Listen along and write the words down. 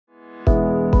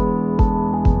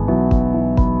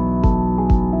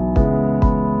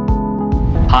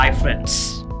Hi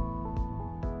friends.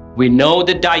 We know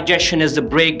that digestion is the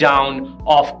breakdown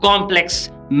of complex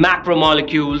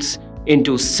macromolecules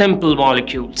into simple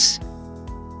molecules.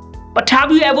 But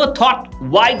have you ever thought,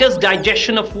 why does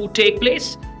digestion of food take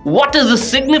place? What is the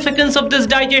significance of this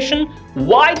digestion?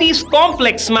 Why these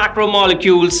complex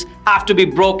macromolecules have to be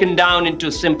broken down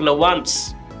into simpler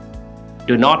ones?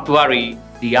 Do not worry,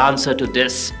 the answer to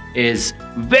this is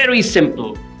very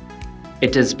simple.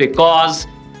 It is because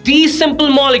these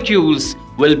simple molecules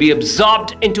will be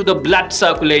absorbed into the blood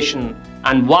circulation.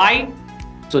 And why?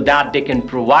 So that they can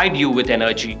provide you with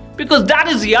energy. Because that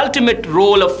is the ultimate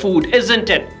role of food,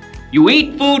 isn't it? You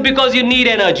eat food because you need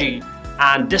energy.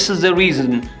 And this is the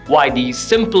reason why these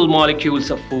simple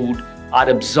molecules of food are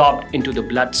absorbed into the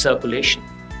blood circulation.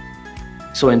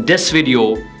 So in this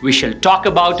video, we shall talk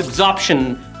about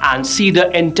absorption and see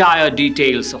the entire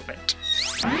details of it.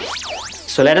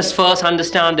 So let us first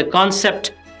understand the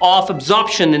concept of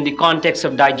absorption in the context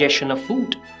of digestion of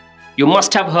food. You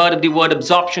must have heard of the word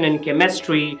absorption in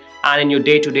chemistry and in your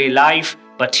day-to-day life,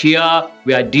 but here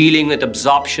we are dealing with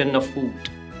absorption of food.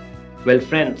 Well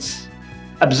friends,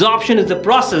 absorption is the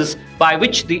process by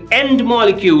which the end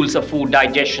molecules of food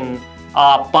digestion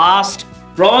are passed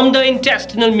from the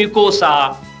intestinal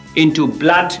mucosa into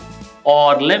blood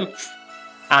or lymph.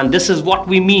 And this is what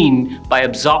we mean by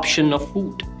absorption of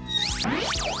food.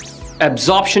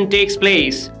 Absorption takes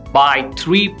place by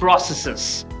three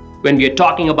processes when we are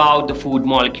talking about the food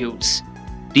molecules.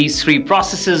 These three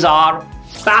processes are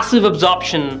passive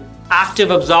absorption,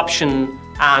 active absorption,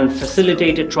 and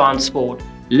facilitated transport.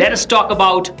 Let us talk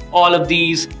about all of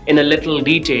these in a little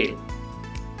detail.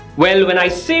 Well, when I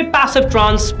say passive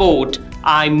transport,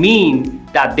 I mean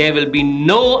that there will be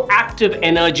no active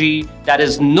energy, that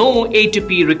is no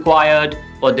ATP required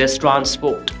for this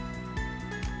transport.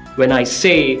 When I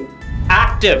say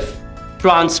active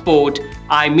transport,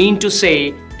 I mean to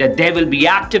say that there will be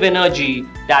active energy,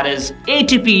 that is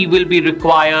ATP will be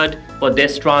required for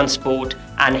this transport,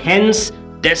 and hence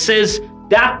this is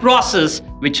that process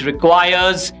which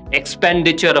requires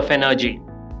expenditure of energy.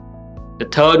 The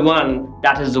third one,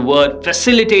 that is the word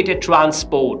facilitated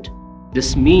transport.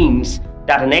 This means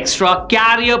that an extra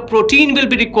carrier protein will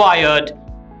be required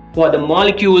for the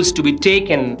molecules to be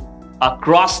taken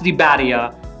across the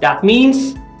barrier. That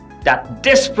means that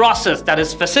this process, that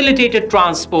is facilitated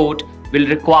transport, will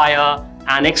require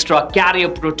an extra carrier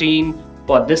protein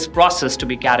for this process to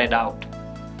be carried out.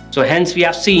 So hence we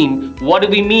have seen what do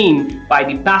we mean by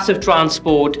the passive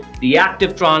transport, the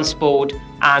active transport,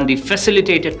 and the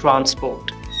facilitated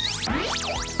transport.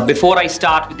 Before I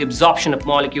start with the absorption of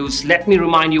molecules, let me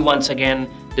remind you once again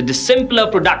that the simpler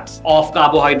products of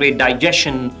carbohydrate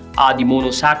digestion are the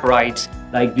monosaccharides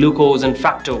like glucose and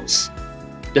fructose.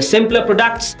 The simpler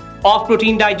products of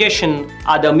protein digestion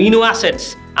are the amino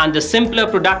acids, and the simpler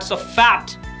products of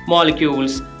fat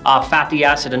molecules are fatty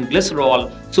acid and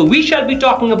glycerol. So we shall be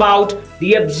talking about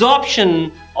the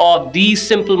absorption of these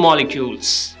simple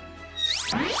molecules.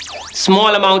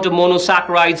 Small amount of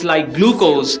monosaccharides like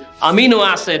glucose, amino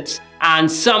acids,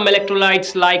 and some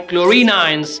electrolytes like chlorine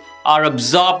ions are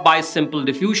absorbed by simple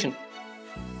diffusion.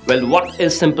 Well, what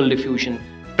is simple diffusion?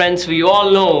 Friends, we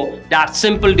all know that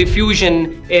simple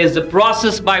diffusion is the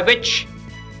process by which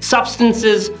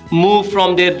substances move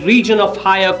from their region of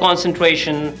higher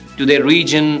concentration to their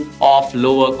region of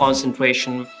lower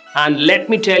concentration. And let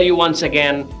me tell you once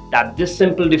again that this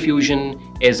simple diffusion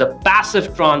is a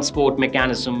passive transport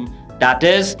mechanism, that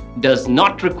is, does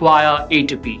not require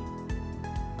ATP.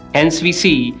 Hence we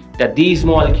see that these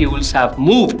molecules have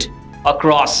moved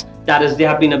across, that is, they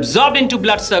have been absorbed into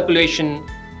blood circulation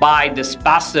by this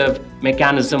passive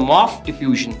mechanism of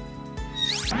diffusion.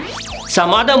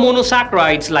 Some other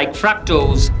monosaccharides like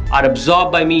fructose are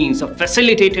absorbed by means of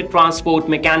facilitated transport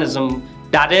mechanism,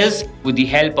 that is, with the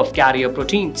help of carrier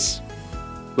proteins.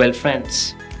 Well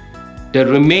friends, the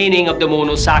remaining of the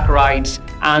monosaccharides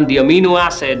and the amino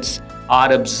acids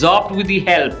are absorbed with the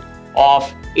help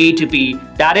of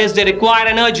ATP, that is, they require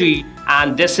energy,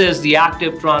 and this is the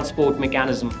active transport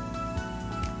mechanism.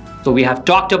 So we have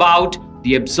talked about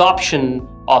the absorption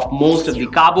of most of the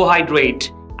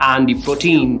carbohydrate and the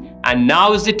protein, and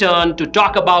now is the turn to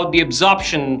talk about the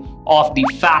absorption of the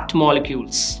fat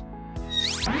molecules.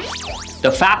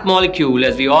 The fat molecule,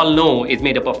 as we all know, is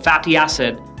made up of fatty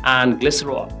acid and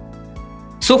glycerol.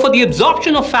 So for the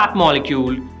absorption of fat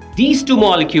molecule, these two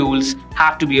molecules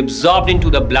have to be absorbed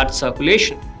into the blood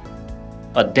circulation.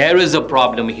 But there is a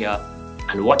problem here.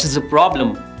 And what is the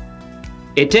problem?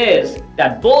 It is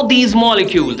that both these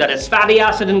molecules, that is fatty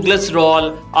acid and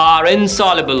glycerol, are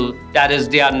insoluble, that is,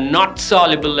 they are not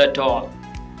soluble at all.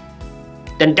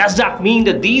 then does that mean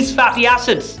that these fatty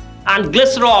acids and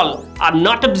glycerol are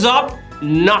not absorbed?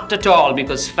 Not at all,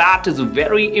 because fat is a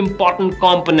very important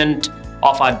component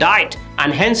of our diet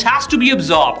and hence has to be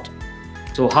absorbed.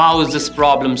 So how is this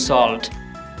problem solved?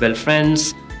 Well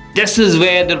friends, this is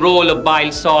where the role of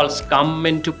bile salts come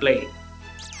into play.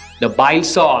 The bile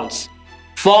salts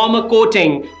form a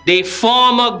coating, they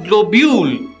form a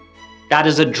globule, that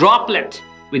is a droplet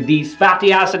with these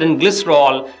fatty acid and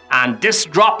glycerol, and this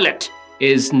droplet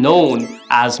is known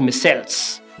as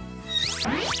micelles.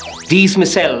 These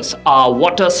micelles are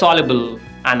water soluble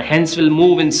and hence will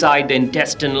move inside the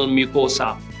intestinal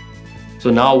mucosa. So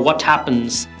now what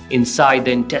happens inside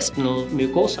the intestinal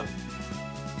mucosa?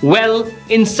 Well,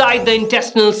 inside the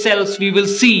intestinal cells we will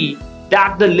see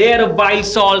that the layer of bile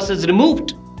salts is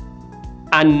removed.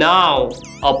 And now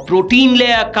a protein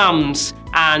layer comes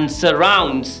and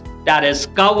surrounds, that is,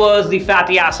 covers the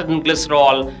fatty acid and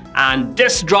glycerol, and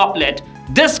this droplet,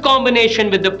 this combination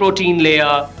with the protein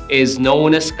layer is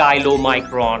known as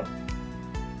chylomicron.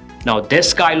 Now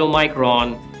this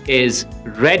chylomicron is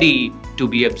ready to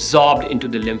be absorbed into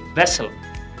the lymph vessel.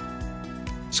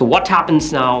 So what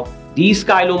happens now? These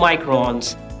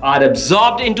chylomicrons are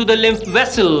absorbed into the lymph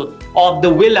vessel of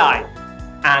the villi,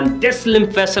 and this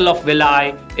lymph vessel of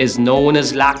villi is known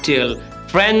as lacteal.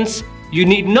 Friends, you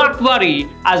need not worry,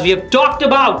 as we have talked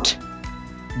about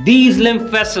these lymph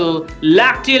vessel,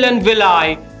 lacteal and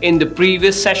villi in the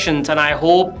previous sessions, and I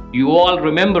hope you all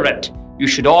remember it. You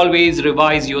should always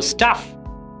revise your stuff,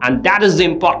 and that is the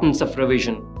importance of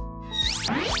revision.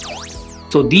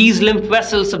 So these lymph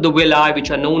vessels of the villi,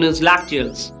 which are known as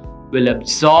lacteals, will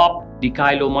absorb the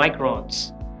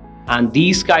chylomicrons, and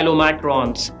these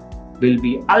chylomicrons will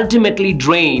be ultimately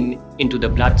drained into the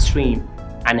bloodstream,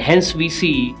 and hence we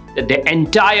see that the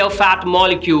entire fat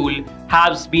molecule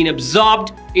has been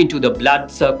absorbed into the blood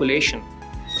circulation.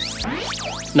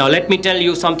 Now let me tell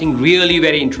you something really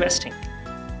very interesting.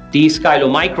 These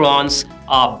chylomicrons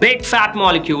are big fat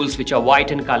molecules which are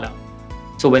white in color.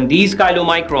 So when these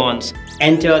chylomicrons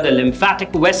enter the lymphatic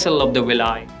vessel of the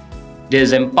villi,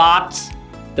 this imparts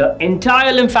the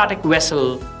entire lymphatic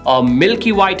vessel a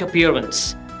milky white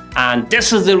appearance, and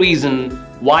this is the reason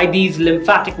why these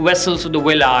lymphatic vessels of the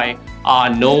villi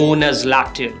are known as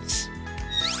lacteals.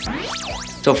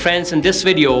 So friends, in this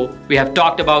video we have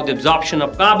talked about the absorption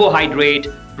of carbohydrate,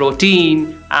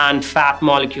 protein and fat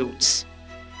molecules,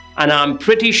 and I'm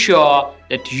pretty sure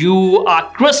that you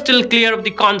are crystal clear of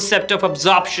the concept of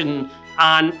absorption,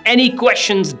 and any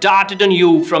questions darted on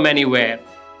you from anywhere,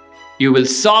 you will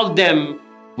solve them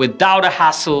without a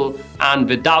hassle and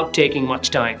without taking much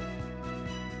time.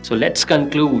 So let's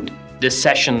conclude this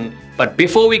session, but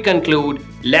before we conclude,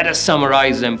 let us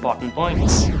summarize the important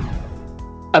points.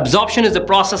 Absorption is the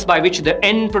process by which the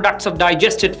end products of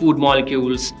digested food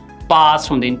molecules pass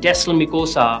from the intestinal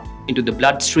mucosa into the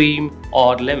bloodstream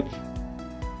or lymph.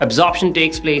 Absorption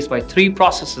takes place by three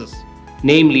processes,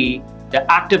 namely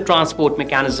the active transport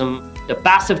mechanism, the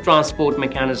passive transport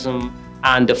mechanism,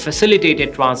 and the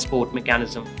facilitated transport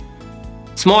mechanism.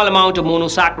 Small amount of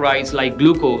monosaccharides like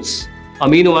glucose,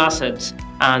 amino acids,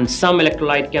 and some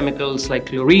electrolyte chemicals like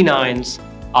chlorine ions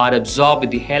are absorbed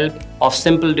with the help of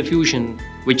simple diffusion,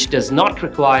 which does not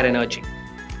require energy.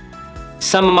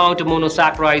 Some amount of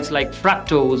monosaccharides like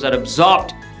fructose are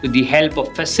absorbed with the help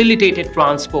of facilitated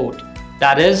transport,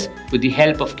 that is, with the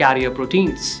help of carrier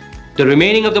proteins. The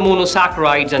remaining of the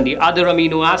monosaccharides and the other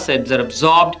amino acids are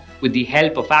absorbed with the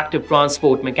help of active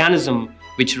transport mechanism,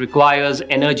 which requires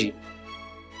energy.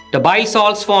 The bile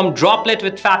salts form droplet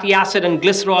with fatty acid and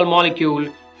glycerol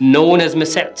molecule known as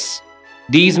micelles.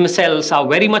 These micelles are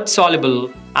very much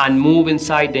soluble and move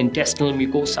inside the intestinal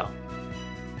mucosa.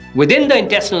 Within the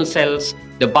intestinal cells,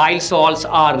 the bile salts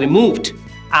are removed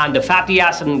and the fatty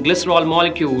acid and glycerol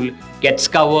molecule gets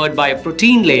covered by a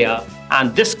protein layer,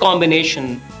 and this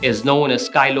combination is known as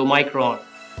chylomicron.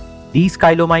 These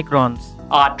chylomicrons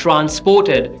are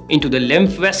transported into the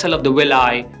lymph vessel of the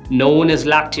villi known as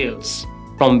lacteals,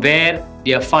 from where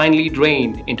they are finally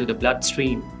drained into the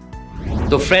bloodstream.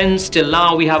 So friends, till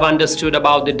now we have understood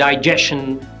about the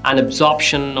digestion and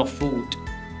absorption of food.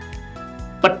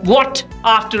 But what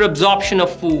after absorption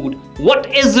of food?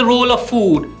 What is the role of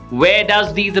food? Where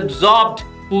does these absorbed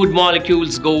food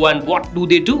molecules go and what do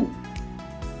they do?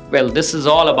 Well, this is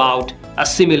all about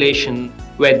assimilation,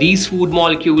 where these food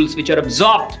molecules which are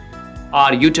absorbed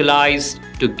are utilized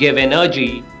to give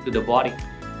energy to the body.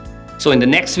 So in the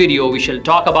next video, we shall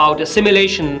talk about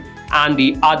assimilation and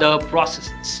the other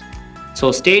processes.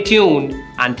 So stay tuned.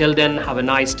 Until then, have a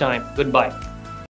nice time. Goodbye.